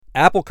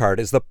Apple Card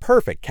is the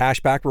perfect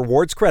cashback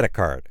rewards credit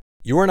card.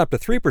 You earn up to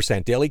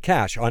 3% daily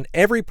cash on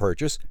every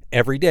purchase,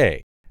 every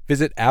day.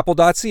 Visit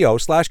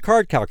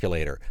apple.co/card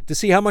calculator to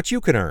see how much you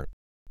can earn.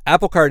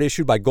 Apple Card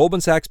issued by Goldman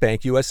Sachs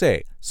Bank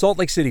USA, Salt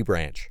Lake City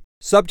branch.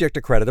 Subject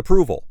to credit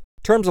approval.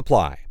 Terms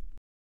apply.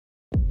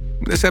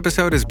 This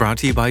episode is brought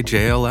to you by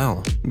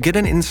JLL. Get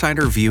an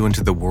insider view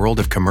into the world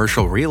of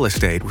commercial real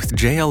estate with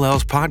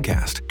JLL's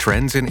podcast,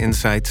 Trends and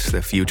Insights,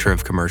 the Future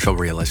of Commercial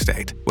Real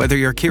Estate. Whether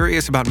you're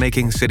curious about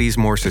making cities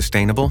more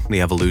sustainable, the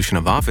evolution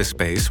of office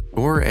space,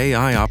 or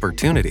AI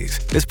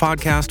opportunities, this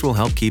podcast will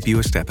help keep you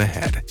a step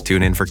ahead.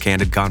 Tune in for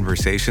candid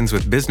conversations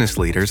with business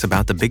leaders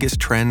about the biggest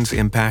trends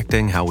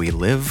impacting how we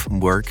live,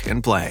 work,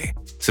 and play.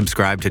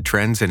 Subscribe to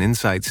Trends and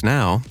Insights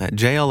now at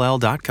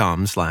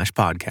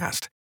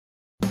jll.com/podcast.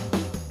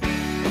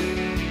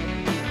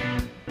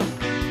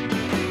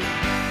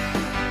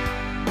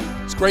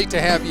 Great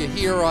to have you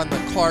here on the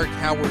Clark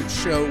Howard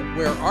Show,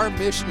 where our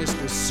mission is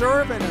to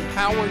serve and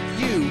empower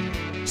you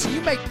so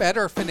you make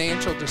better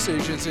financial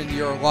decisions in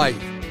your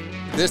life.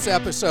 This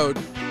episode,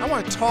 I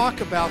want to talk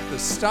about the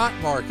stock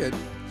market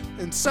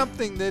and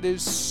something that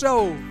is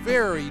so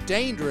very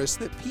dangerous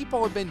that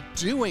people have been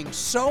doing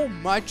so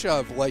much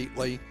of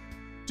lately,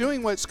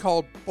 doing what's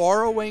called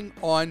borrowing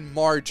on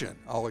margin.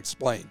 I'll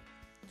explain.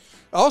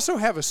 I also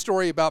have a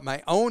story about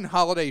my own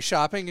holiday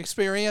shopping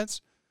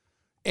experience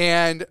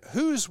and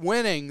who's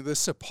winning the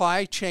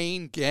supply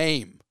chain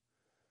game.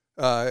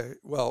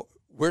 Well,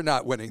 we're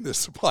not winning the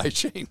supply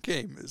chain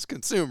game as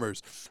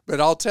consumers,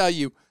 but I'll tell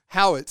you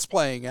how it's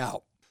playing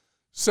out.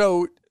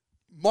 So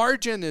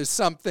margin is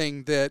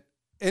something that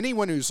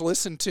anyone who's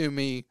listened to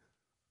me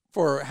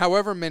for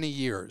however many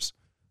years,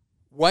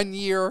 1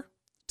 year,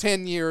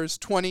 10 years,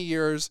 20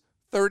 years,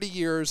 30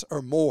 years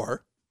or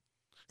more,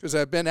 because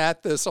I've been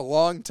at this a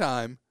long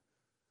time,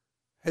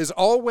 has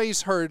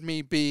always heard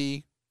me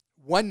be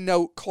one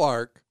note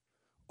Clark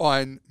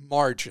on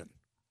margin.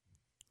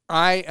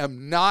 I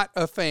am not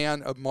a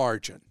fan of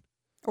margin.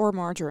 Or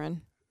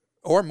margarine.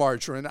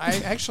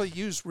 I actually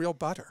use real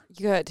butter.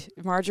 Good.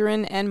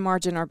 Margarine and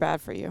margin are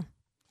bad for you.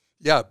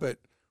 Yeah, but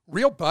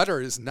real butter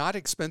is not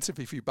expensive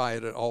if you buy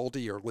it at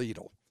Aldi or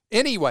Lidl.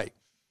 Anyway,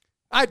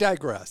 I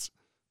digress.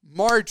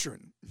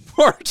 Margin.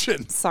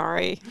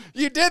 Sorry.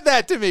 You did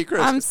that to me,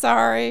 Kristen. I'm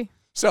sorry.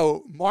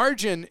 So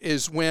margin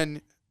is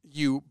when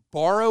you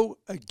borrow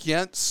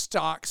against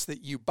stocks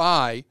that you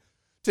buy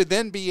to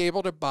then be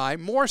able to buy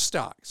more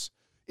stocks.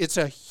 It's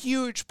a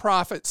huge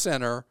profit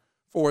center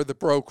for the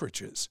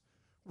brokerages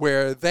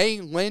where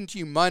they lend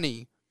you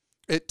money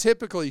at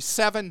typically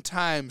 7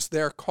 times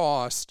their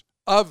cost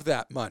of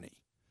that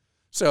money.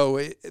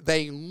 So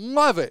they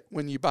love it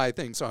when you buy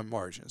things on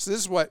margins.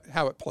 This is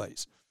how it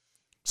plays.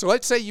 So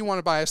let's say you want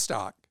to buy a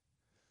stock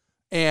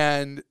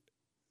and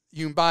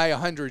you can buy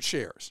 100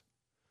 shares.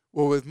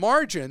 Well, with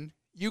margin,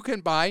 you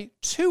can buy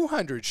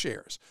 200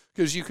 shares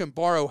because you can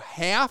borrow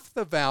half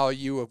the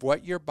value of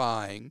what you're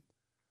buying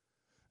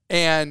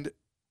and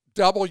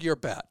double your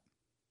bet.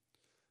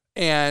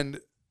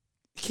 And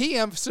key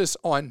emphasis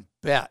on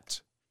bet,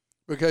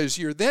 because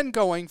you're then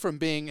going from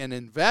being an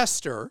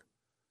investor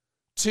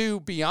to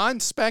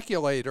beyond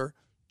speculator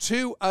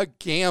to a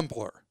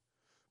gambler.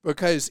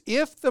 Because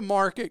if the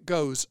market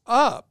goes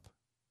up,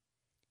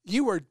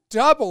 you are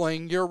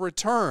doubling your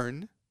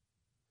return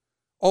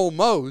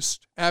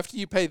almost after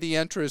you pay the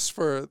interest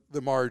for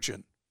the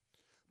margin.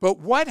 But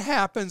what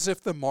happens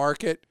if the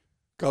market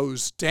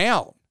goes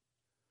down?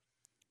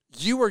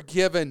 You are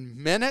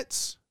given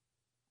minutes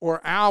or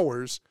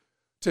hours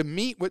to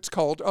meet what's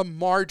called a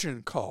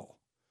margin call,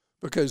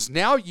 because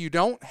now you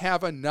don't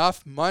have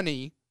enough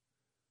money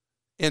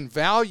in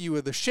value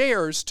of the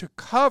shares to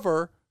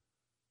cover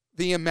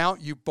the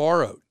amount you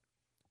borrowed.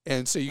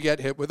 And so you get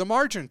hit with a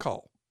margin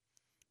call.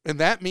 And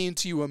that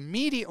means you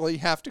immediately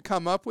have to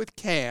come up with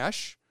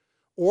cash,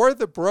 or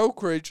the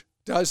brokerage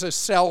does a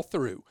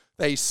sell-through.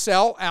 They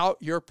sell out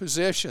your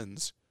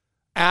positions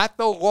at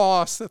the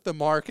loss that the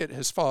market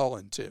has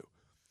fallen to.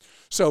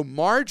 So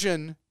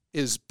margin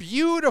is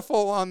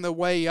beautiful on the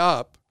way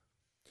up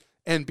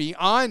and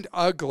beyond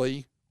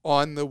ugly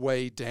on the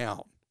way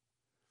down.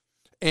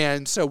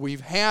 And so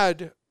we've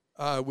had,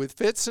 with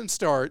fits and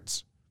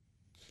starts,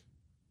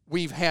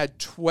 we've had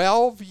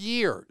 12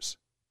 years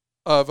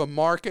of a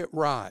market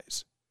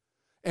rise.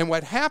 And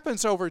what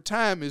happens over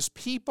time is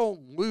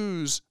people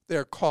lose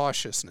their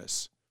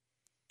cautiousness.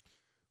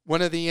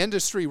 One of the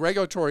industry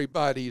regulatory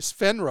bodies,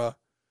 FINRA,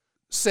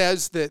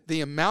 says that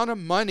the amount of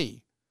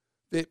money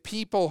that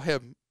people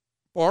have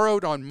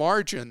borrowed on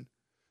margin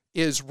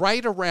is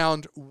right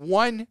around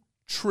 $1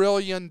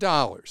 trillion.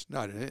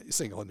 Not a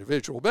single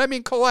individual, but I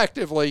mean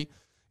collectively,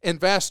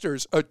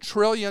 investors, $1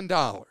 trillion.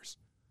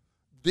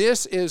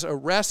 This is a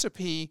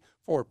recipe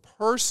for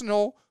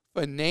personal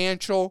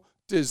financial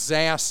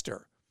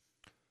disaster,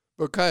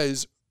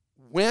 because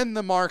when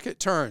the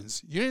market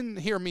turns, you didn't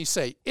hear me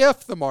say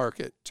if the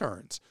market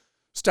turns.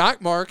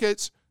 Stock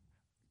markets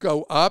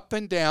go up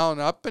and down,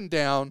 up and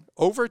down.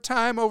 Over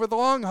time, over the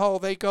long haul,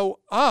 they go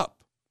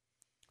up.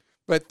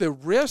 But the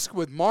risk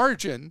with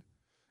margin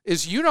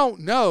is you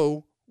don't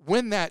know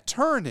when that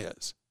turn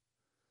is.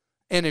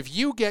 And if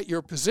you get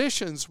your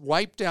positions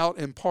wiped out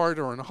in part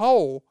or in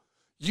whole,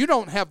 you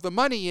don't have the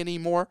money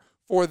anymore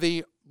for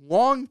the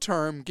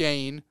long-term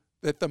gain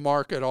that the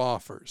market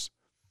offers.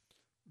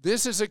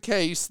 This is a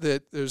case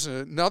that there's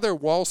another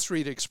Wall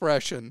Street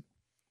expression,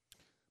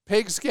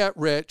 pigs get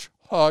rich,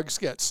 hogs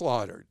get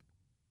slaughtered.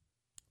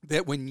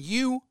 That when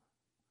you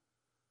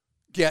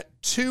get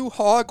too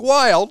hog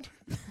wild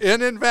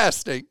in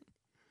investing,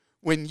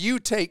 when you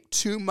take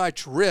too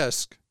much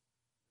risk,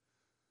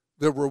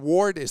 the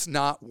reward is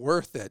not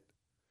worth it,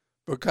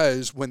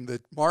 because when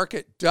the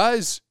market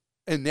does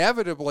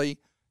inevitably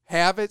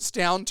have its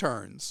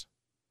downturns,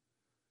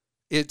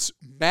 it's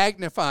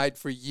magnified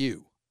for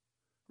you.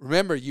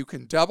 Remember, you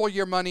can double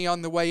your money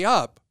on the way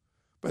up,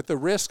 but the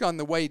risk on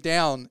the way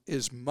down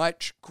is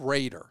much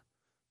greater.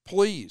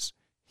 Please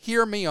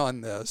hear me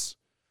on this.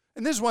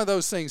 And this is one of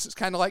those things, it's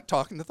kind of like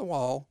talking to the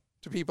wall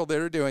to people that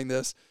are doing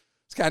this.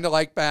 It's kind of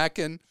like back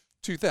in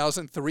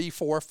 2003,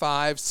 4,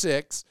 5,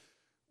 6,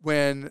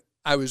 when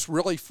I was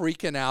really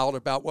freaking out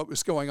about what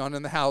was going on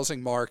in the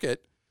housing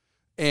market,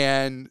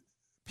 and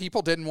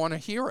people didn't want to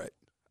hear it.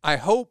 I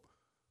hope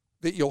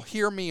that you'll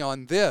hear me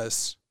on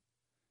this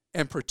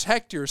and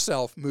protect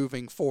yourself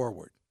moving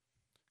forward,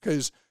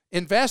 because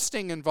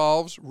investing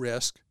involves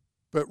risk,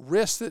 but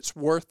risk that's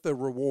worth the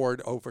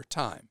reward over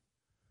time.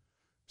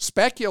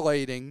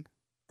 Speculating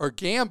or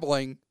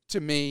gambling, to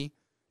me,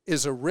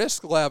 is a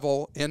risk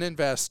level in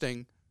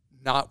investing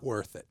not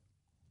worth it.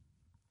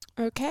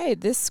 Okay,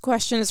 this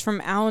question is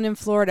from Alan in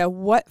Florida.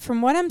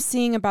 From what I'm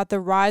seeing about the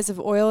rise of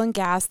oil and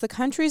gas, the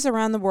countries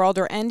around the world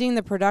are ending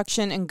the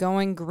production and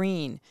going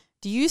green.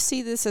 Do you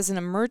see this as an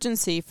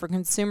emergency for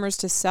consumers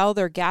to sell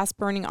their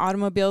gas-burning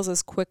automobiles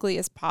as quickly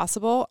as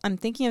possible? I'm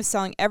thinking of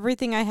selling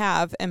everything I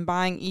have and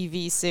buying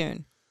EV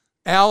soon.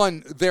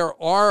 Alan,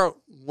 there are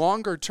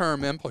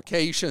longer-term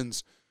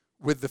implications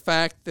with the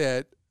fact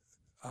that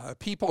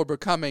people are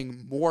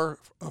becoming more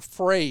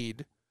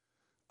afraid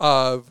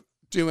of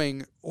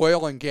doing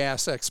oil and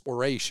gas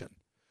exploration.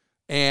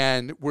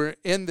 And we're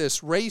in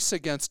this race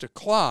against a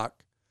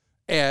clock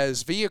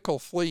as vehicle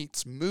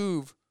fleets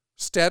move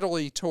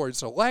steadily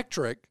towards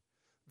electric,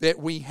 that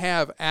we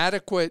have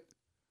adequate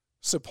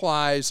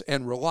supplies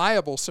and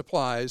reliable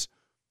supplies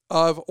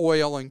of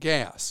oil and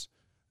gas.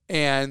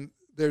 And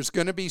there's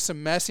going to be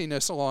some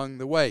messiness along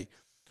the way.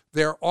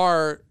 There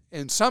are,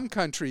 in some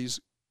countries,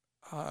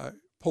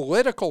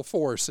 political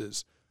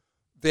forces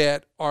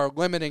that are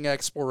limiting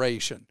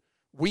exploration.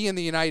 We in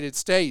the United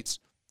States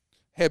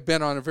have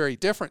been on a very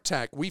different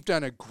tack. We've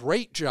done a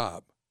great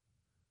job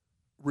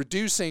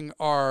reducing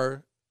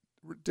our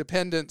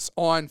dependence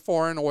on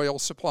foreign oil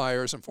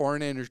suppliers and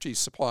foreign energy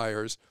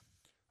suppliers.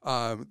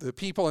 The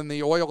people in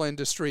the oil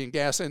industry and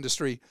gas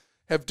industry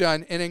have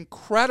done an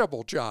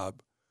incredible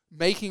job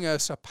making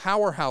us a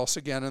powerhouse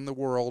again in the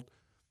world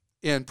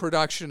in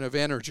production of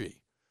energy.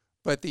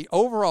 But the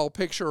overall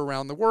picture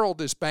around the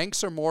world is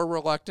banks are more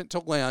reluctant to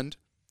lend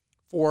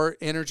for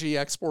energy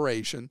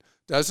exploration.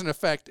 Doesn't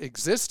affect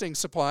existing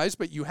supplies,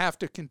 but you have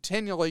to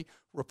continually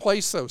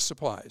replace those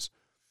supplies.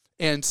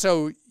 And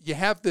so you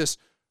have this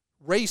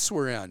race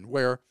we're in,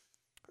 where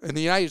in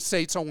the United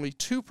States, only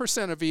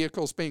 2% of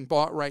vehicles being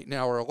bought right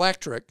now are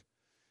electric.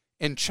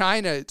 In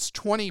China, it's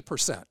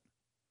 20%.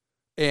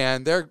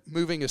 And they're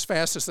moving as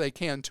fast as they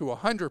can to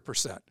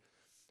 100%.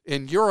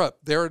 In Europe,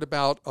 they're at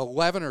about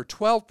 11 or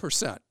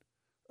 12%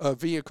 of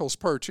vehicles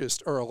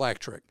purchased are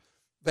electric.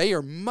 They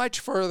are much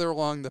further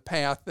along the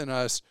path than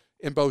us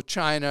in both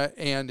China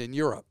and in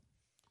Europe.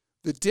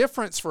 The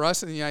difference for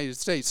us in the United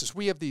States is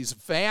we have these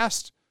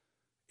vast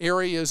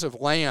areas of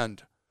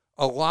land,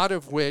 a lot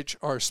of which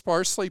are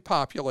sparsely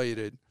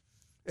populated,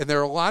 and there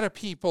are a lot of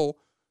people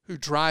who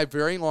drive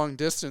very long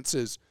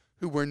distances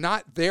who were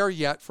not there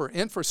yet for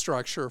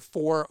infrastructure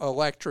for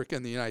electric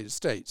in the United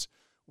States.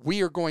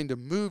 We are going to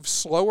move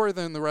slower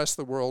than the rest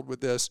of the world with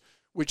this,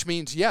 which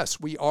means, yes,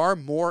 we are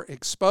more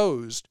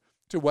exposed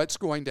to what's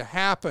going to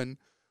happen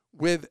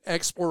with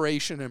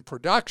exploration and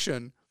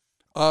production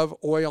of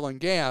oil and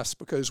gas,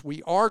 because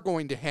we are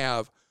going to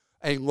have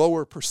a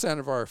lower percent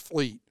of our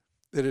fleet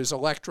that is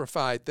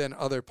electrified than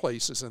other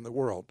places in the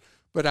world.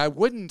 But I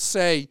wouldn't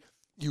say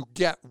you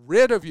get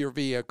rid of your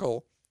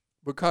vehicle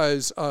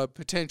because of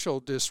potential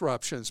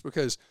disruptions,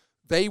 because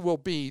they will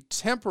be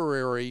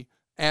temporary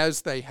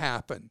as they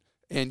happen.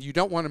 And you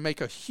don't want to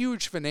make a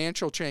huge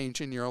financial change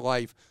in your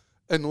life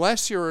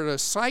unless you're at a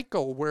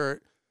cycle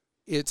where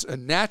it's a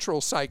natural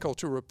cycle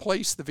to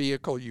replace the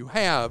vehicle you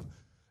have,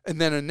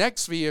 and then a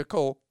next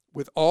vehicle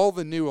with all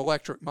the new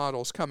electric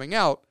models coming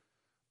out,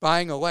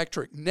 buying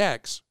electric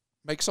next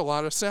makes a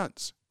lot of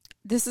sense.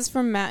 This is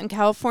from Matt in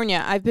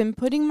California. I've been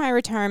putting my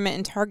retirement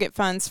in target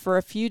funds for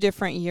a few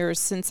different years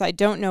since I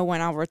don't know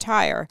when I'll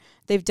retire.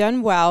 They've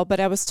done well,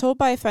 but I was told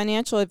by a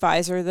financial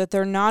advisor that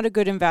they're not a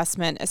good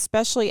investment,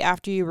 especially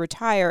after you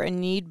retire and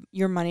need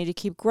your money to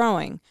keep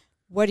growing.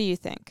 What do you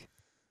think?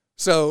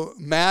 So,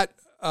 Matt,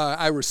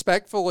 I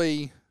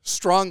respectfully,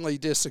 strongly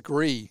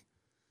disagree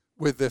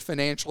with the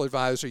financial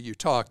advisor you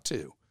talked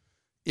to.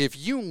 If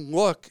you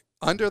look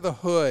under the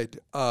hood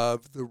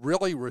of the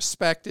really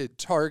respected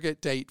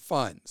target date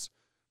funds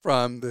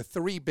from the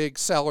three big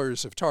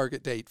sellers of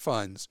target date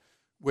funds,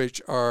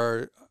 which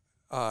are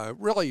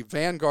really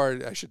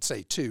Vanguard, I should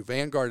say two.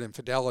 Vanguard and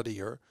Fidelity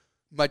are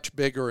much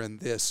bigger in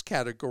this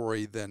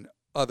category than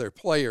other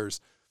players.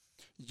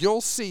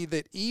 You'll see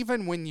that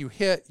even when you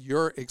hit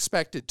your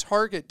expected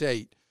target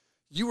date,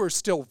 you are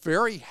still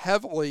very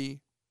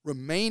heavily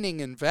remaining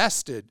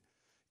invested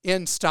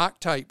in stock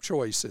type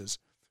choices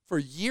for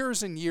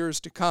years and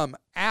years to come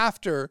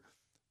after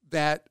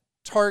that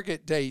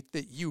target date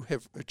that you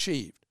have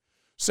achieved.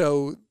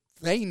 So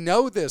they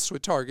know this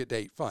with target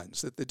date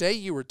funds, that the day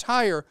you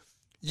retire,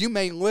 you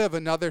may live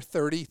another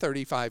 30,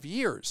 35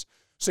 years.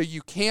 So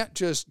you can't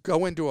just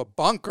go into a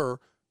bunker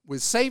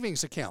with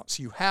savings accounts.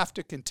 You have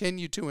to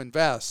continue to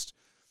invest,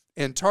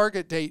 and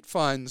target date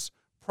funds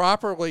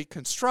properly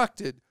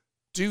constructed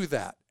do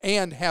that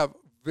and have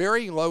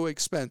very low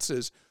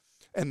expenses,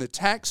 and the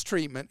tax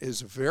treatment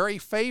is very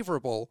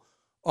favorable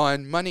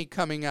on money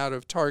coming out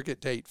of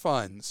target date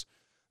funds.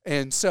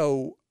 And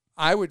so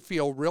I would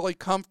feel really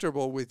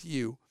comfortable with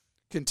you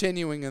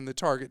continuing in the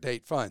target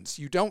date funds.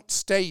 You don't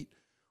state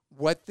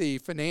what the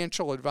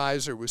financial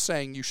advisor was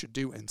saying you should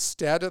do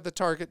instead of the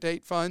target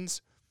date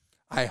funds.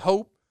 I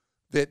hope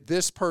that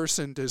this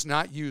person does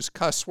not use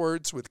cuss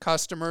words with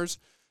customers,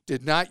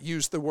 did not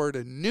use the word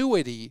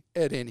annuity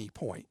at any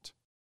point.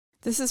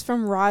 This is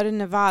from Rod in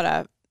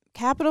Nevada.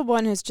 Capital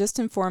One has just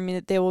informed me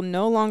that they will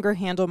no longer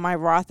handle my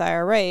Roth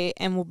IRA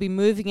and will be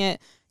moving it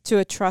to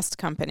a trust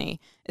company.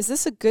 Is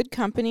this a good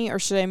company, or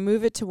should I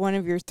move it to one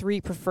of your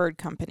three preferred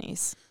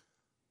companies?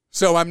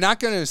 So I'm not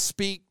going to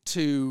speak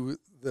to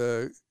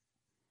the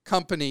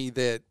company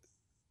that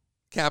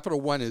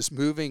Capital One is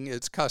moving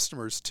its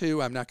customers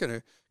to. I'm not going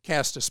to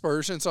cast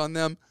aspersions on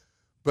them,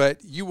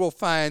 but you will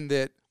find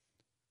that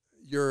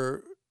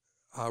your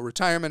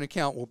retirement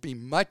account will be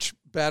much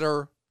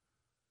better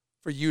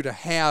for you to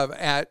have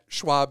at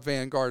Schwab,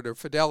 Vanguard, or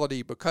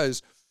Fidelity,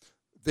 because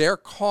their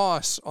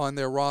costs on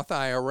their Roth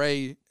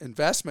IRA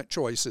investment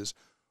choices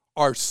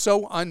are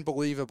so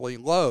unbelievably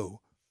low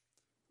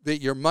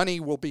that your money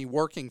will be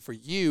working for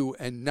you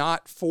and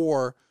not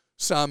for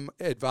some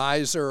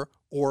advisor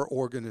or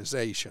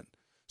organization.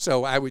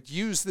 So I would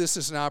use this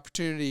as an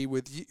opportunity,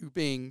 with you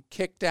being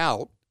kicked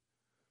out,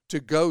 to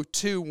go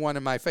to one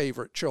of my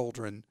favorite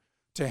children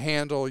to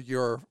handle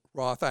your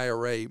Roth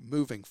IRA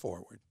moving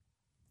forward.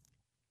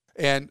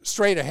 And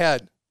straight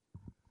ahead,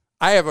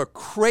 I have a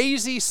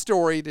crazy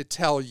story to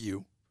tell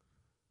you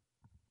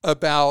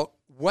about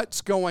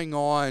what's going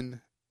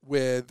on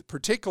with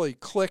particularly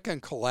click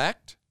and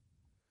collect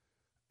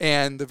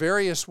and the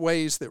various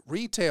ways that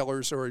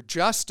retailers are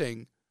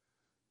adjusting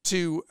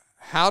to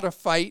how to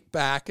fight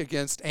back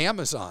against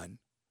Amazon.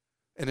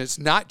 And it's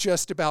not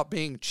just about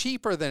being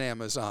cheaper than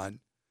Amazon.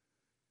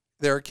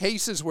 There are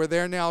cases where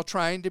they're now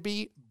trying to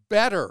be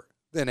better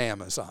than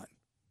Amazon.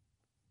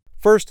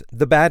 First,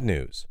 the bad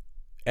news.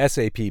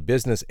 SAP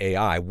Business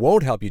AI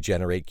won't help you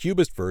generate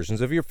cubist versions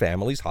of your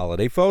family's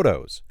holiday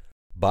photos,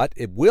 but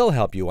it will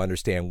help you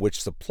understand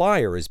which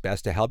supplier is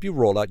best to help you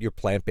roll out your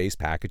plant-based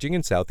packaging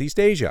in Southeast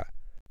Asia,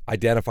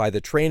 identify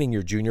the training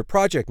your junior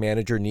project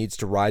manager needs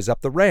to rise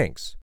up the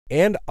ranks,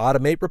 and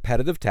automate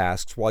repetitive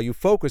tasks while you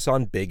focus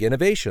on big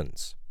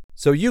innovations,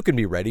 so you can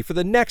be ready for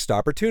the next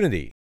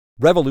opportunity.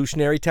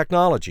 Revolutionary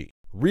technology,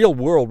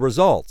 real-world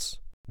results.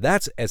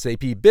 That's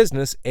SAP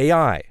Business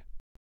AI.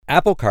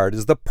 Apple Card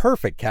is the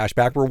perfect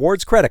cashback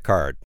rewards credit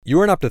card.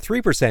 You earn up to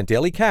 3%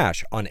 daily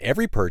cash on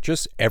every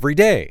purchase every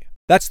day.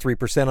 That's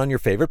 3% on your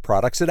favorite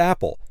products at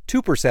Apple,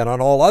 2%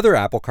 on all other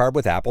Apple Card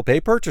with Apple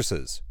Pay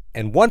purchases,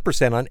 and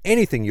 1% on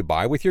anything you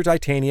buy with your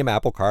titanium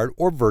Apple Card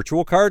or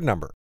virtual card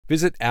number.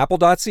 Visit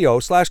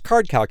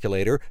apple.co/card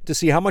calculator to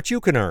see how much you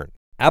can earn.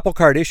 Apple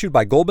Card issued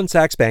by Goldman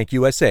Sachs Bank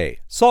USA,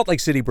 Salt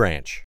Lake City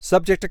branch,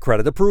 subject to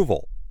credit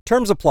approval.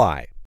 Terms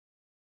apply.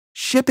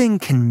 Shipping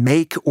can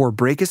make or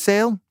break a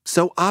sale,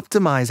 so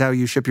optimize how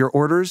you ship your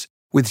orders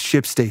with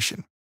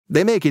ShipStation.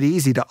 They make it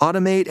easy to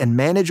automate and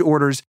manage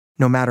orders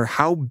no matter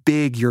how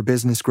big your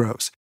business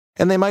grows.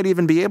 And they might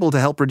even be able to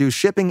help reduce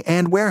shipping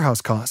and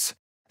warehouse costs.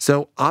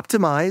 So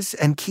optimize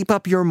and keep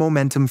up your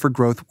momentum for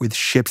growth with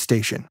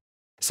ShipStation.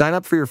 Sign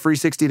up for your free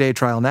 60-day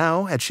trial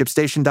now at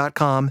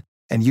ShipStation.com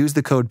and use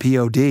the code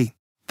POD.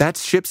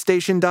 That's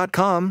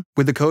ShipStation.com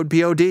with the code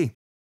POD.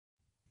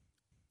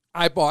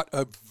 I bought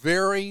a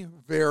very,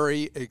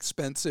 very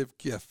expensive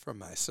gift for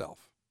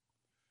myself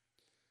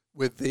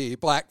with the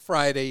Black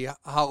Friday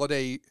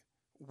holiday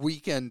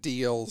weekend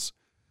deals.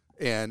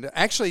 And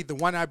actually, the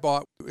one I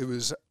bought, it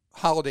was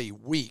holiday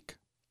week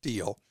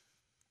deal.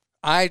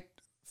 I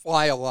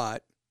fly a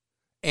lot,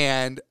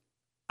 and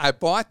I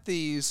bought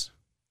these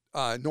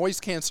noise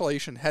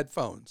cancellation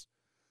headphones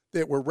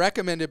that were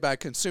recommended by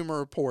Consumer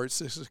Reports.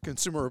 This is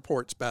Consumer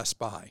Reports Best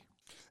Buy.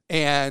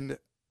 And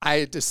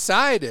I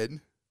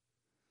decided,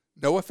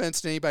 no offense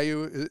to anybody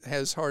who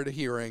has hard of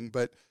hearing,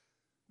 but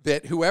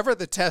that whoever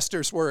the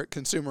testers were at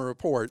Consumer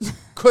Reports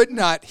could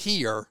not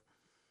hear,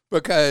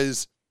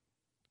 because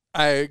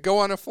I go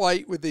on a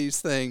flight with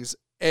these things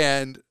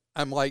and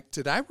I'm like,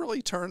 did I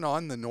really turn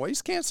on the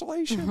noise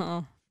cancellation?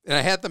 Uh-huh. And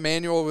I had the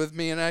manual with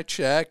me, and I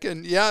check,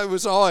 and yeah, it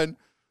was on.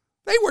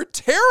 They were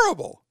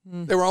terrible.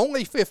 They were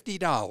only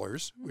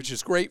 $50, which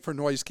is great for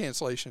noise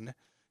cancellation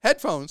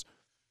headphones,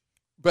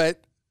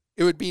 but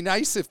it would be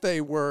nice if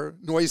they were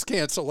noise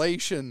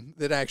cancellation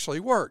that actually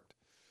worked.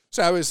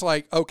 So I was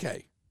like,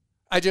 okay,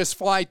 I just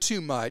fly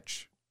too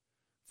much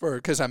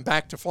because I'm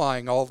back to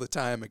flying all the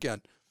time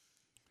again,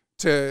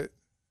 to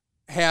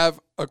have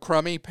a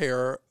crummy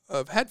pair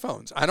of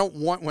headphones. I don't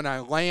want, when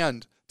I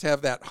land, to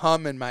have that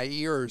hum in my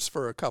ears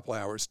for a couple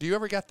hours. Do you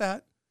ever get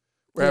that?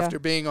 Where Yeah. after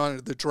being on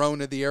the drone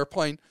of the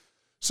airplane.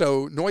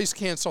 So noise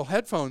cancel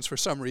headphones, for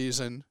some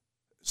reason,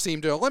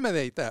 seem to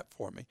eliminate that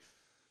for me.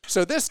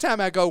 So this time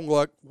I go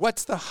look,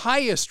 what's the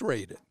highest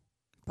rated?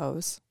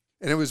 Bose.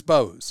 And it was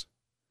Bose,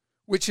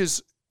 which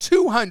is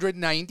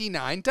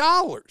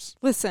 $299.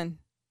 Listen,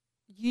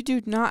 you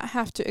do not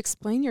have to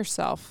explain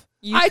yourself.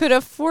 You I- could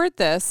afford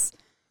this.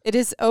 It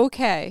is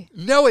okay.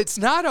 No, it's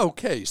not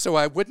okay. So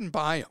I wouldn't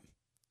buy them.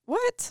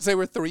 What? They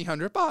were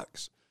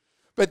 $300.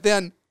 But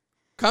then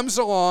comes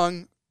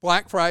along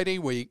Black Friday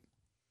week,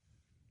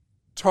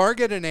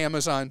 Target and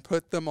Amazon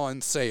put them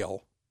on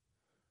sale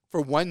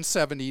for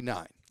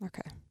 $179.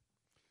 Okay.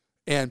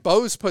 And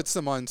Bose puts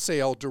them on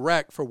sale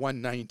direct for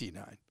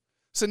 $199.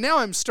 So now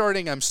I'm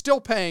still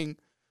paying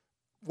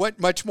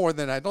much more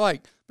than I'd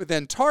like. But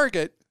then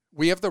Target,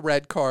 we have the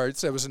red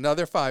cards. That was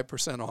another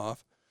 5%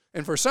 off.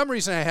 And for some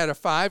reason, I had a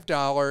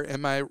 $5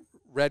 in my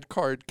red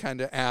card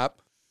kind of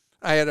app.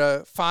 I had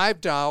a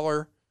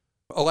 $5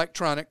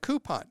 electronic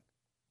coupon.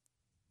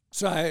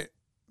 So I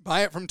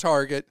buy it from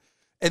Target.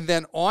 And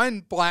then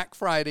on Black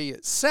Friday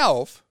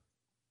itself,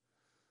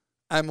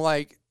 I'm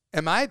like,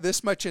 am I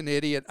this much an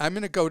idiot? I'm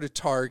going to go to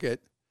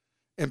Target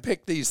and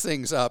pick these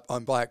things up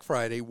on Black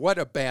Friday. What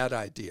a bad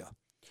idea.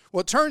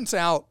 Well, it turns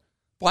out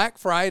Black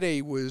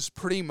Friday was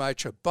pretty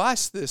much a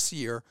bust this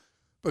year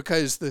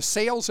because the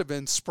sales have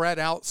been spread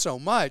out so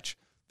much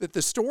that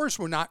the stores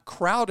were not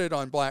crowded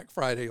on Black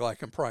Friday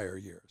like in prior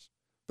years.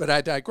 But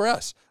I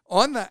digress.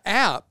 On the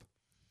app,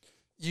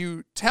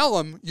 you tell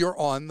them you're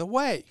on the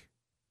way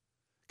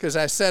because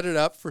I set it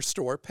up for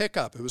store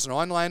pickup. It was an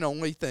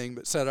online-only thing,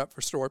 but set up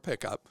for store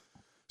pickup.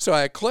 So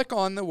I click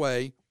on the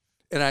way,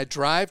 and I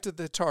drive to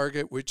the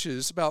Target, which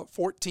is about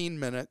 14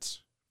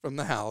 minutes from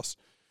the house.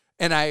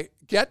 And I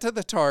get to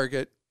the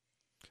Target,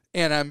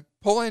 and I'm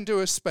pulling into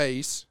a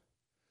space,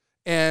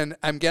 and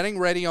I'm getting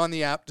ready on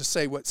the app to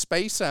say what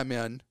space I'm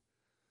in,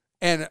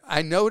 and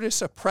I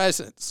notice a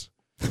presence.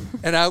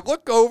 And I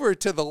look over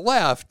to the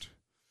left,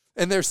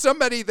 and there's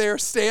somebody there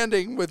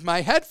standing with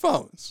my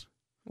headphones.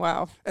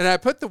 Wow. And I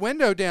put the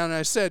window down, and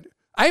I said,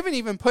 I haven't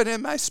even put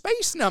in my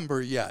space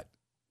number yet.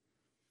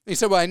 He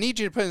said, well, I need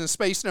you to put in the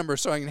space number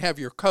so I can have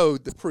your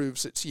code that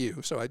proves it's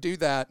you. So I do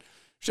that,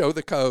 show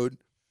the code.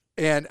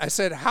 And I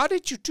said, how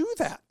did you do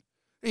that?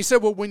 And he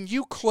said, well, when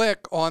you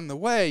click on the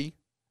way,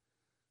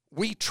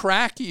 we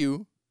track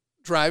you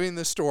driving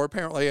the store.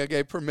 Apparently, I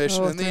gave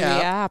permission in through the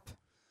app.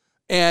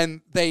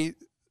 And they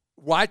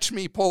watched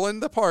me pull in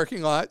the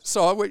parking lot,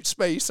 saw which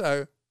space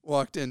I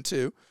walked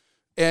into,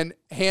 and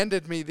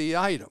handed me the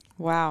item.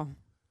 Wow.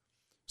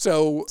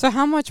 So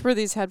how much were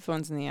these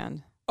headphones in the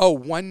end?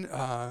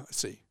 let's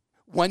see,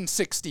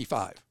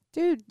 $165.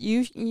 Dude,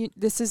 you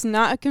this is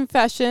not a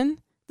confession.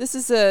 This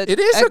is a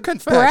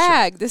confession.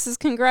 brag. This is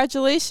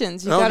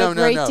congratulations. You got a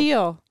great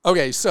deal.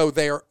 Okay, so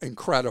they're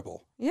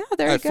incredible. Yeah,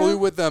 there you I go. flew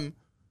with them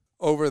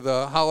over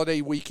the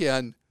holiday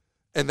weekend,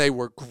 and they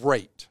were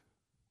great.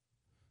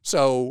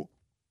 So,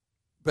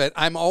 but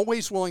I'm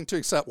always willing to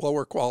accept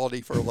lower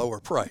quality for a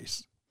lower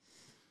price.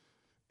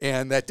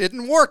 And that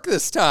didn't work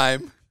this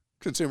time,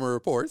 Consumer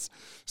Reports.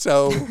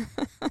 So,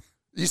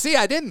 you see,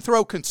 I didn't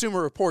throw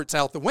Consumer Reports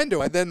out the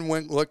window. I then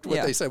went and looked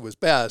what they said was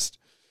best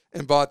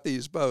and bought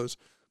these Bose.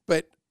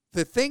 But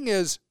the thing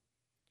is,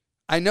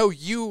 I know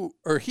you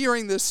are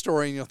hearing this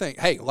story and you'll think,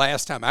 hey,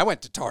 last time I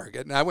went to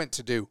Target and I went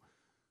to do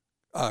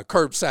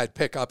curbside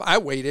pickup, I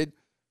waited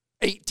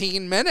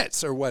 18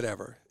 minutes or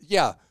whatever.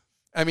 Yeah,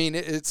 I mean,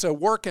 it's a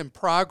work in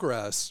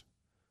progress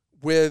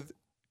with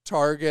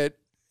Target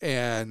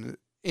and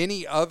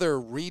any other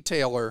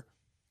retailer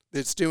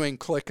that's doing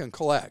click and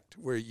collect,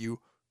 where you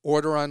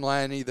order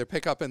online, either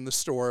pick up in the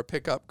store or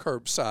pick up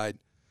curbside.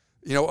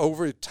 You know,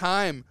 over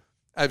time,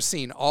 I've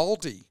seen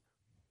Aldi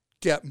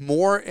get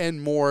more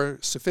and more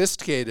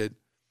sophisticated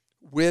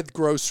with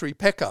grocery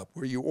pickup,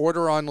 where you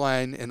order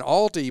online in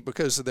Aldi,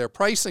 because of their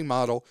pricing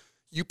model,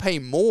 you pay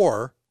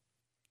more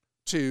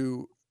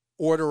to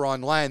order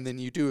online than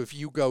you do if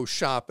you go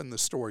shop in the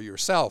store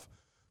yourself.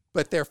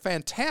 But they're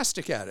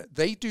fantastic at it.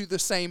 They do the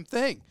same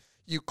thing.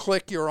 You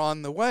click, you're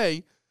on the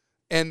way,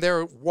 and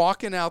they're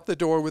walking out the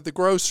door with the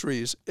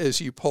groceries as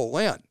you pull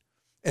in.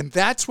 And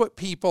that's what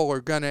people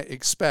are going to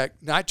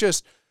expect, not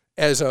just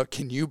as a,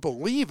 can you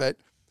believe it,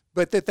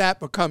 but that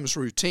becomes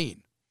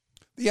routine.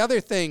 The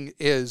other thing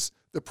is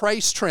the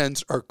price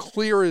trends are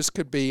clear as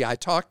could be. I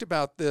talked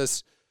about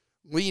this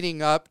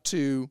leading up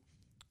to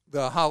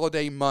the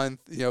holiday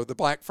month, the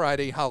Black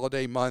Friday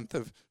holiday month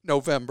of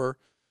November.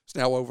 It's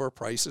now over.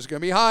 Price is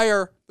going to be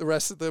higher the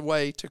rest of the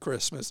way to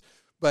Christmas.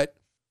 But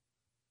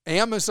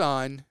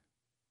Amazon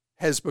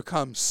has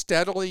become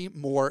steadily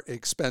more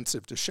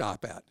expensive to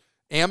shop at.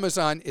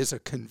 Amazon is a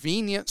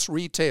convenience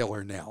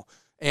retailer now.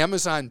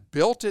 Amazon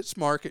built its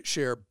market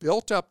share,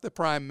 built up the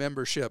Prime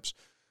memberships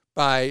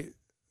by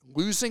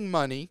losing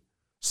money,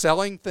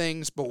 selling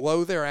things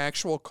below their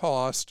actual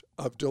cost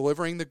of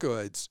delivering the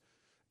goods,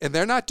 and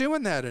they're not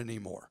doing that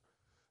anymore.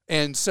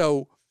 And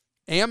so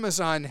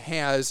Amazon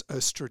has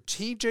a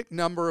strategic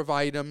number of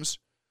items,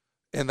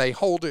 and they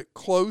hold it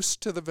close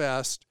to the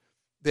vest,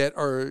 that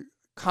are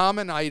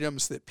common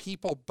items that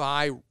people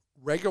buy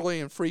regularly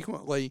and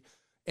frequently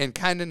and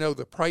kind of know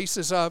the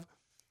prices of,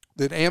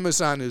 that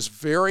Amazon is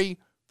very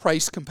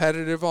price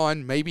competitive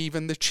on, maybe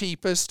even the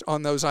cheapest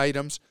on those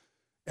items.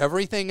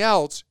 Everything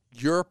else,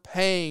 you're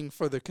paying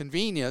for the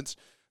convenience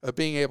of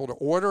being able to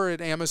order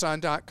at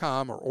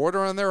Amazon.com or order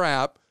on their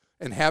app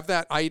and have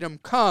that item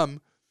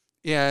come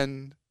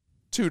in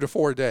 2 to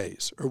 4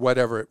 days or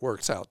whatever it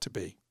works out to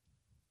be.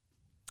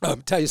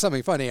 Tell you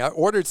something funny. I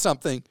ordered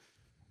something.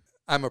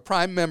 I'm a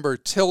Prime member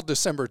till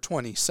December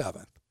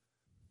 27th.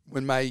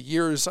 When my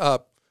year's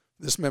up,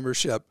 this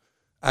membership,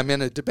 I'm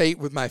in a debate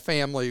with my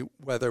family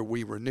whether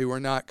we renew or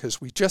not because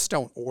we just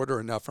don't order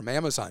enough from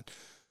Amazon.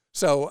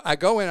 So I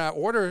go and I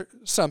order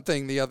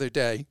something the other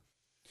day,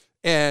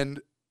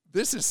 and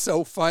this is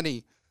so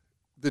funny.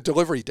 The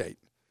delivery date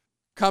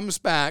comes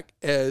back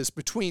as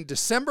between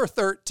December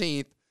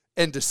 13th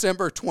and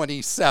December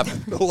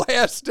 27th, the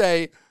last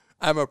day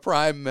I'm a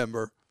Prime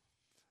member.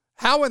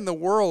 How in the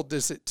world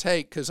does it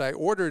take, because I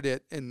ordered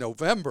it in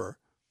November,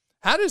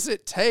 how does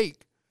it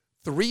take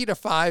 3 to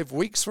 5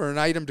 weeks for an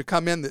item to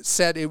come in that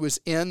said it was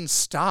in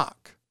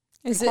stock?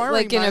 Is it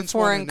like in a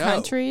foreign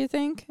country, you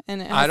think?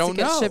 And it has to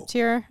get shipped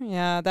here?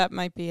 Yeah, that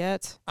might be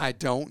it. I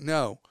don't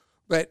know.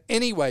 But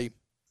anyway,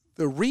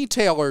 the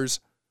retailers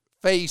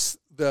face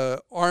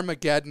the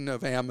Armageddon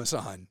of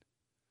Amazon,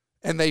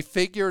 and they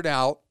figured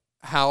out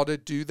how to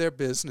do their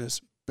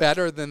business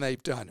better than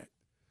they've done it.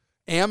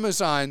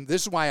 Amazon,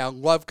 this is why I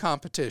love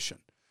competition.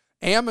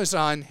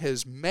 Amazon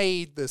has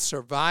made the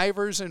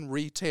survivors in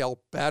retail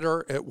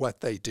better at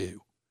what they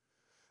do.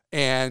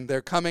 And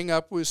they're coming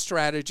up with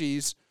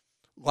strategies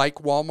like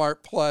Walmart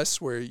Plus,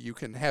 where you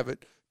can have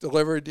it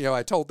delivered. You know,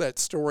 I told that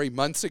story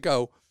months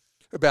ago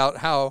about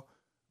how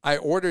I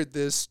ordered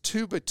this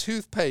tube of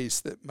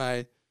toothpaste that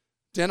my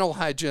dental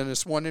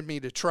hygienist wanted me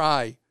to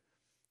try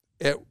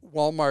at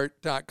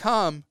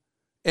Walmart.com,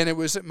 and it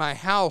was at my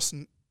house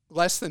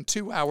less than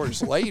 2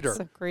 hours later.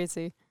 So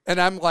crazy. And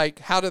I'm like,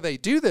 how do they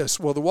do this?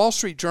 Well, the Wall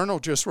Street Journal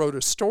just wrote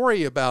a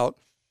story about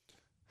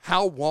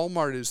how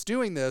Walmart is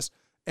doing this,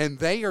 and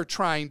they are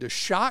trying to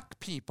shock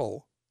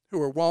people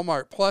who are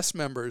Walmart Plus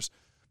members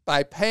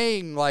by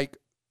paying like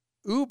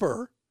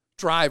Uber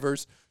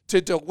drivers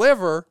to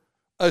deliver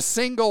a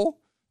single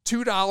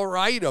 $2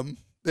 item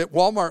that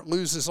Walmart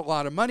loses a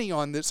lot of money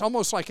on. That's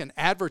almost like an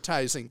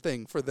advertising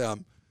thing for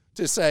them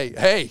to say,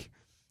 hey,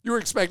 you were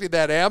expecting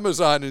that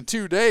Amazon in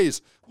 2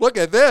 days. Look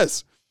at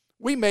this.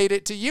 We made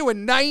it to you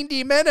in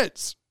 90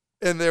 minutes.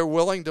 And they're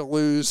willing to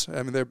lose.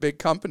 I mean, they're a big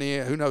company.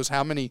 Who knows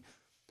how many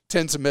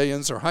tens of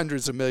millions or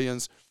hundreds of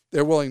millions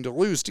they're willing to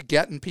lose to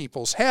get in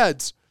people's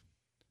heads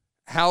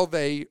how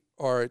they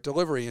are at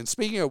delivery. And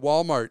speaking of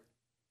Walmart,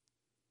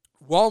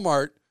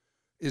 Walmart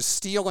is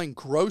stealing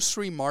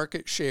grocery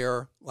market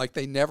share like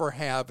they never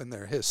have in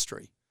their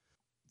history.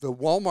 The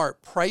Walmart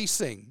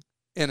pricing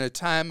in a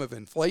time of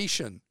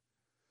inflation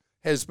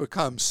has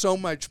become so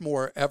much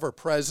more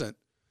ever-present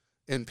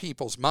in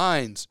people's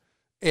minds,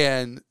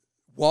 and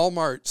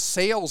Walmart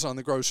sales on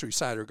the grocery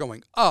side are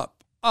going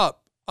up,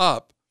 up,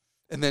 up,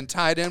 and then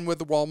tied in with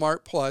the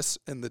Walmart Plus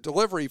and the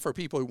delivery for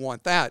people who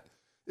want that.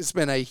 It's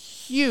been a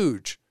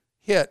huge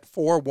hit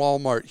for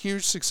Walmart,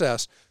 huge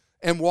success.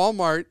 And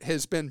Walmart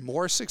has been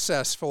more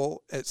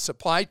successful at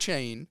supply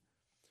chain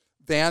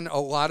than a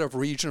lot of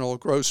regional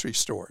grocery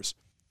stores.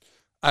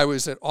 I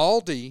was at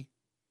Aldi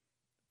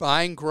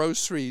buying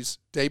groceries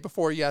day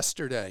before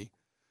yesterday,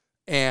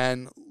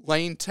 and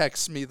Lane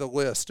texts me the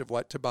list of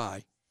what to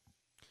buy.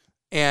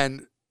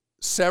 And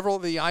several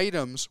of the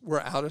items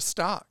were out of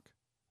stock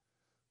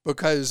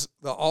because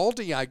the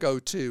Aldi I go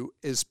to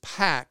is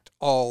packed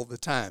all the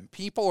time.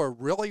 People are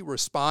really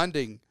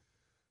responding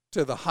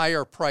to the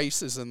higher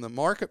prices in the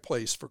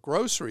marketplace for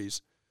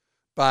groceries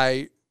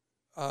by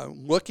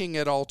looking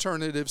at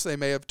alternatives they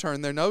may have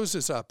turned their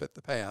noses up at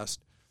the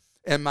past.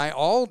 And my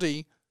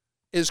Aldi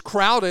is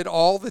crowded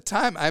all the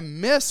time. I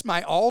miss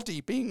my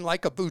Aldi being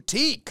like a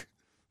boutique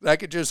that I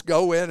could just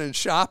go in and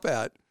shop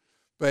at.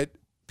 But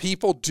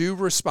people do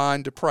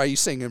respond to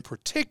pricing, and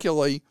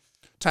particularly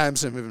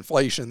times of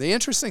inflation. The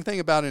interesting thing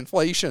about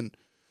inflation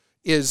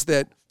is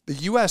that the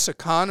U.S.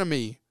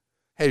 economy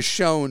has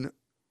shown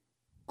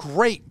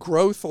great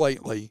growth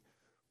lately,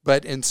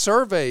 but in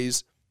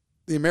surveys,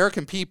 the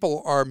American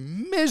people are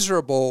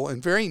miserable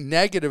and very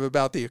negative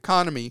about the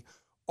economy,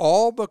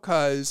 all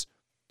because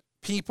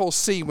people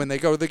see when they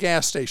go to the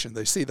gas station,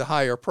 they see the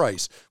higher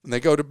price. When they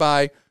go to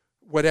buy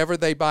whatever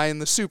they buy in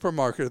the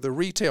supermarket or the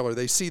retailer.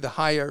 They see the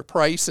higher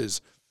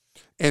prices,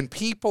 and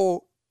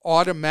people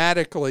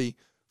automatically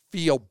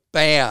feel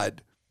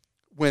bad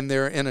when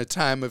they're in a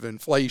time of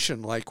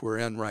inflation like we're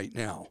in right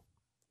now.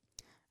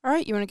 All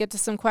right, you want to get to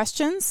some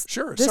questions?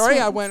 Sure. Sorry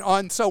I went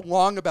on so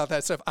long about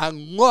that stuff. I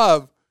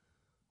love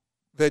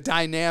the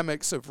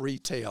dynamics of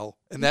retail,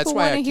 and that's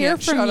why I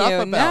can't shut up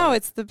about it. No,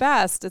 it's the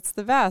best. It's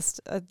the best.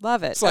 I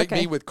love it. It's like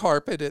me with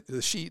carpet at the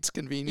Sheetz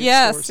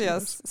convenience stores.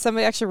 Yes.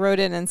 Somebody actually wrote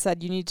in and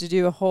said you need to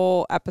do a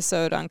whole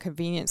episode on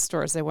convenience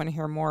stores. They want to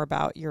hear more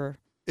about your...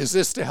 Is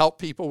this to help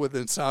people with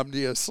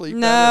insomnia sleep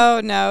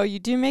better? No. You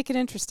do make it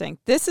interesting.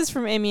 This is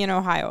from Amy in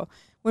Ohio.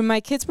 When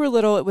my kids were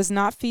little, it was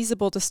not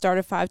feasible to start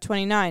at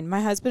 $5.29.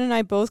 My husband and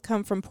I both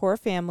come from poor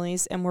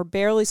families and were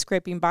barely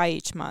scraping by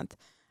each month.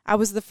 I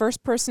was the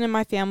first person in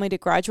my family to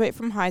graduate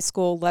from high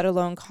school, let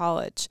alone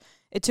college.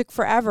 It took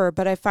forever,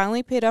 but I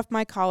finally paid off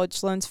my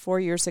college loans 4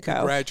 years ago.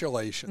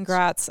 Congratulations.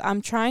 Congrats.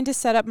 I'm trying to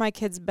set up my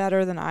kids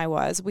better than I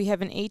was. We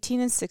have an 18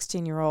 and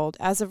 16-year-old.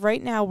 As of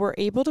right now, we're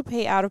able to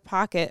pay out of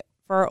pocket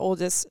for our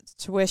oldest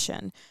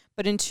tuition.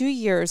 But in 2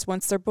 years,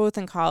 once they're both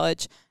in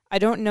college, I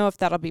don't know if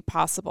that'll be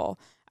possible.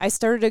 I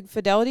started a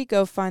Fidelity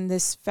GoFund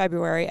this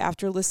February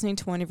after listening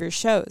to one of your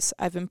shows.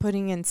 I've been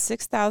putting in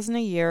 $6,000 a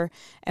year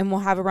and will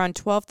have around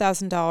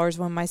 $12,000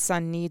 when my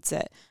son needs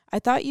it. I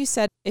thought you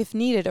said if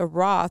needed, a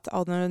Roth,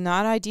 although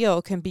not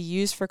ideal, can be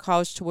used for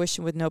college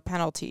tuition with no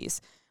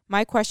penalties.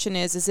 My question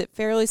is it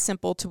fairly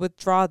simple to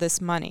withdraw this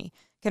money?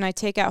 Can I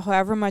take out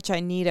however much I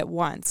need at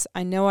once?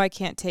 I know I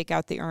can't take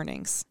out the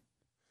earnings.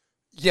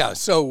 Yeah,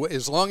 so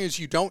as long as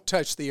you don't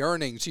touch the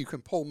earnings, you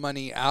can pull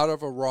money out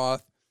of a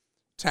Roth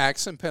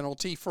tax and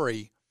penalty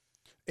free.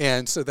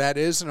 And so that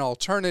is an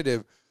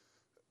alternative.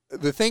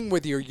 The thing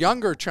with your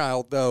younger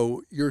child,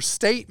 though, your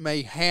state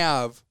may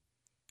have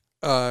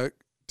a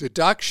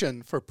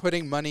deduction for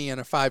putting money in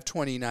a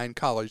 529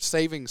 college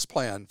savings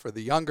plan for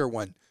the younger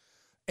one.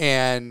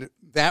 And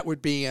that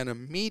would be an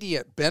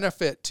immediate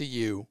benefit to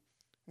you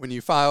when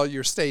you file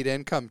your state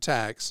income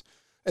tax.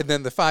 And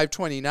then the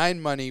 529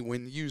 money,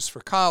 when used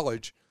for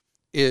college,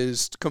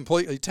 is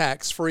completely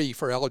tax-free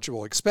for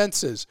eligible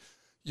expenses.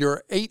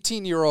 Your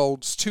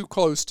 18-year-old's too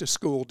close to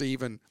school to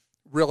even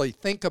really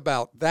think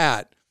about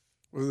that.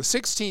 With a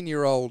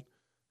 16-year-old,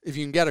 if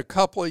you can get a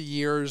couple of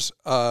years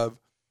of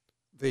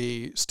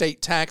the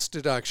state tax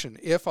deduction,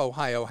 if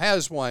Ohio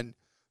has one,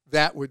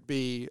 that would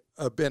be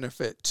a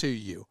benefit to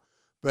you.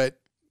 But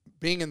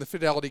being in the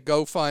Fidelity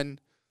GoFund,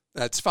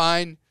 that's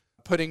fine.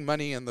 Putting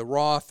money in the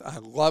Roth, I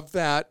love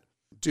that.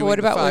 Doing what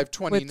about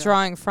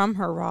withdrawing from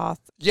her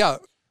Roth? Yeah.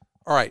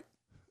 All right.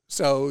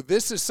 So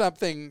this is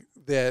something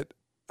that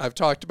I've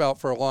talked about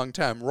for a long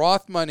time.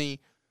 Roth money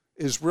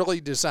is really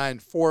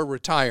designed for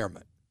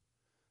retirement.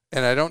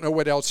 And I don't know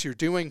what else you're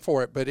doing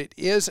for it, but it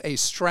is a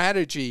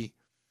strategy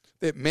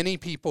that many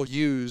people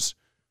use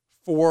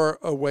for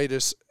a way to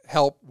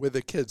help with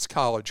a kid's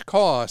college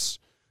costs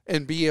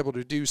and be able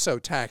to do so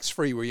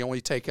tax-free, where you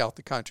only take out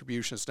the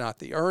contributions, not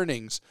the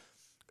earnings.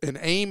 And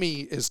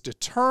Amy is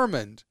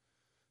determined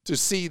to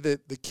see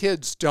that the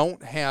kids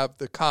don't have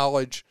the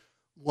college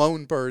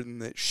loan burden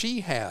that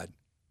she had.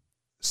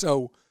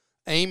 So,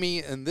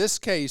 Amy, in this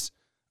case,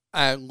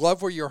 I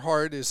love where your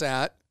heart is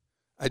at.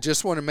 I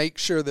just want to make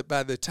sure that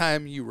by the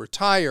time you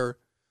retire,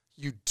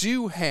 you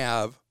do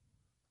have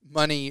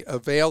money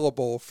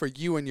available for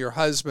you and your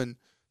husband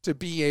to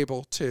be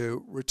able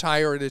to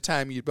retire at a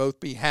time you'd both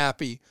be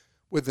happy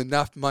with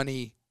enough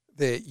money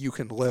that you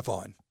can live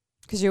on.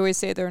 Because you always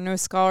say there are no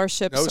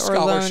scholarships or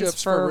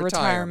loans for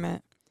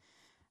retirement.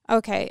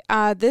 Okay,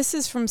 this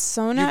is from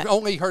Sona. You've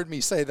only heard me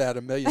say that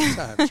a million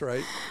times,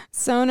 right?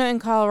 Sona in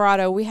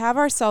Colorado. We have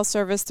our cell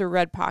service through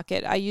Red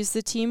Pocket. I use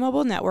the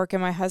T-Mobile network,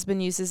 and my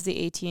husband uses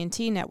the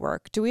AT&T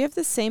network. Do we have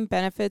the same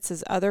benefits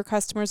as other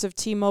customers of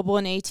T-Mobile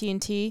and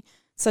AT&T,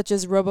 such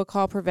as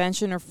robocall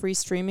prevention or free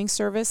streaming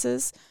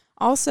services?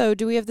 Also,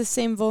 do we have the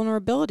same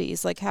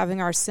vulnerabilities, like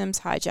having our SIMs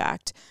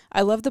hijacked?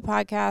 I love the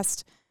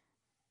podcast.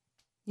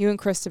 You and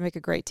Krista make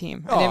a great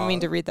team. I didn't mean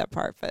to read that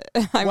part, but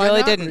I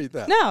really didn't. Read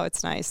that? No,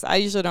 it's nice. I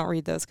usually don't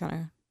read those kind of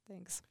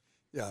things.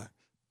 Yeah.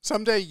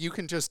 Someday you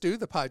can just do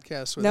the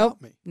podcast without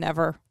me.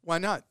 Never. Why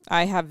not?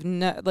 I have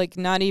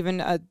not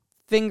even a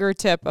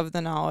fingertip of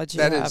the knowledge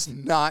you have. That is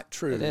not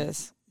true. It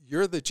is.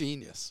 You're the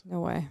genius. No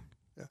way.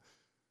 Yeah.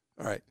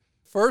 All right.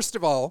 First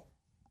of all,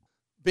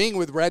 being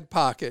with Red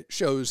Pocket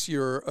shows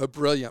you're a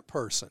brilliant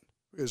person,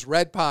 because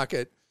Red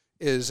Pocket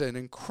is an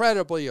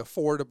incredibly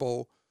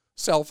affordable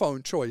cell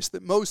phone choice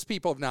that most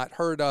people have not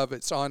heard of.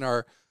 It's on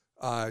our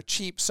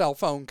cheap cell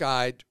phone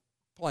guide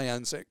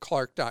plans at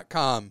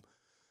clark.com.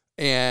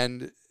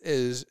 And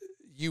as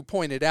you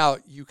pointed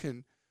out, you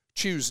can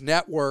choose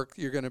network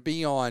you're going to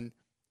be on,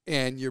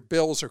 and your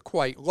bills are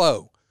quite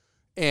low.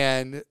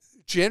 And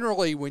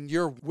generally, when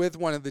you're with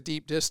one of the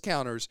deep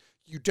discounters,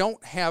 you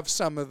don't have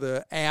some of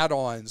the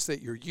add-ons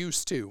that you're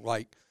used to,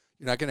 like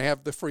you're not going to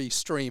have the free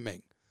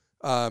streaming.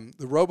 The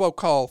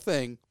robocall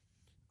thing,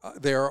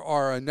 there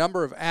are a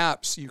number of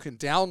apps you can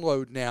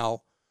download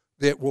now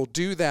that will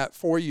do that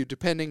for you,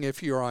 depending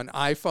if you're on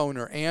iPhone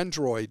or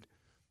Android.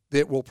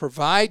 that will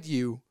provide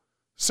you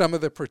some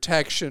of the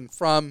protection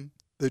from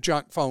the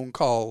junk phone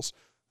calls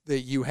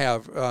that you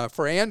have.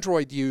 For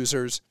Android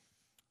users,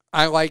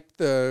 I like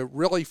the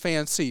really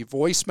fancy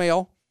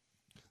voicemail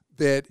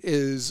that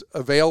is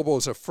available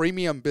as a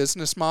freemium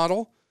business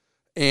model.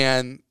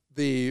 And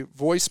the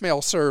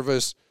voicemail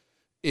service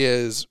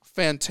is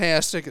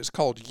fantastic. It's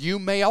called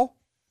YouMail.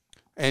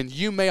 And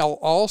YouMail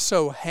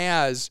also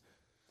has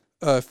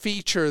a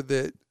feature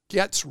that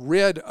gets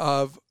rid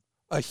of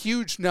a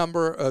huge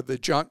number of the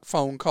junk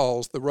phone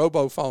calls, the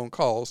robo-phone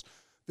calls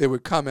that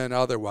would come in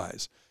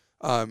otherwise.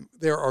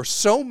 There are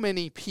so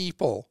many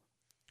people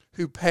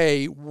who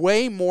pay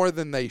way more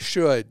than they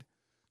should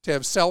to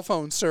have cell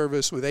phone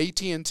service with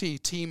AT&T,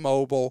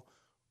 T-Mobile,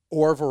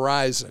 or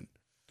Verizon,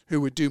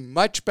 who would do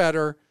much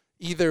better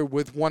either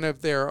with one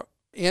of their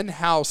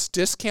in-house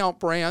discount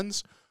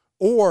brands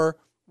or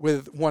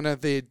with one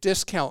of the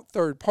discount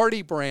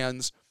third-party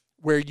brands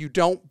where you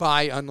don't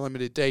buy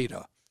unlimited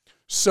data.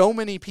 So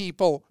many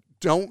people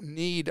don't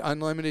need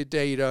unlimited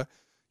data.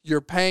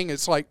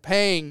 It's like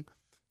paying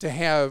to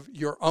have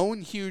your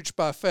own huge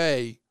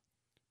buffet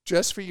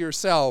just for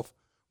yourself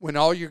when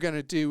all you're going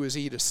to do is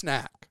eat a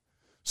snack.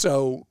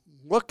 So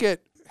look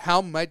at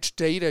how much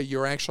data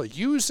you're actually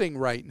using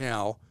right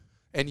now,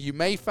 and you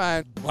may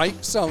find, like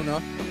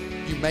Sona,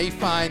 you may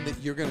find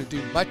that you're going to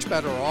do much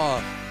better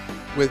off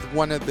with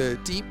one of the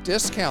deep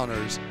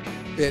discounters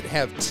that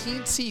have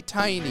teensy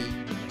tiny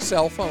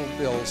cell phone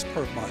bills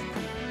per month.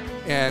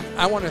 And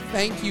I want to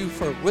thank you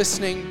for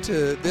listening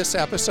to this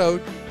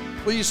episode.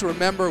 Please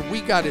remember,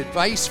 we got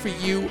advice for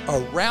you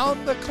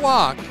around the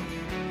clock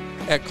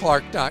at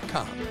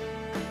Clark.com.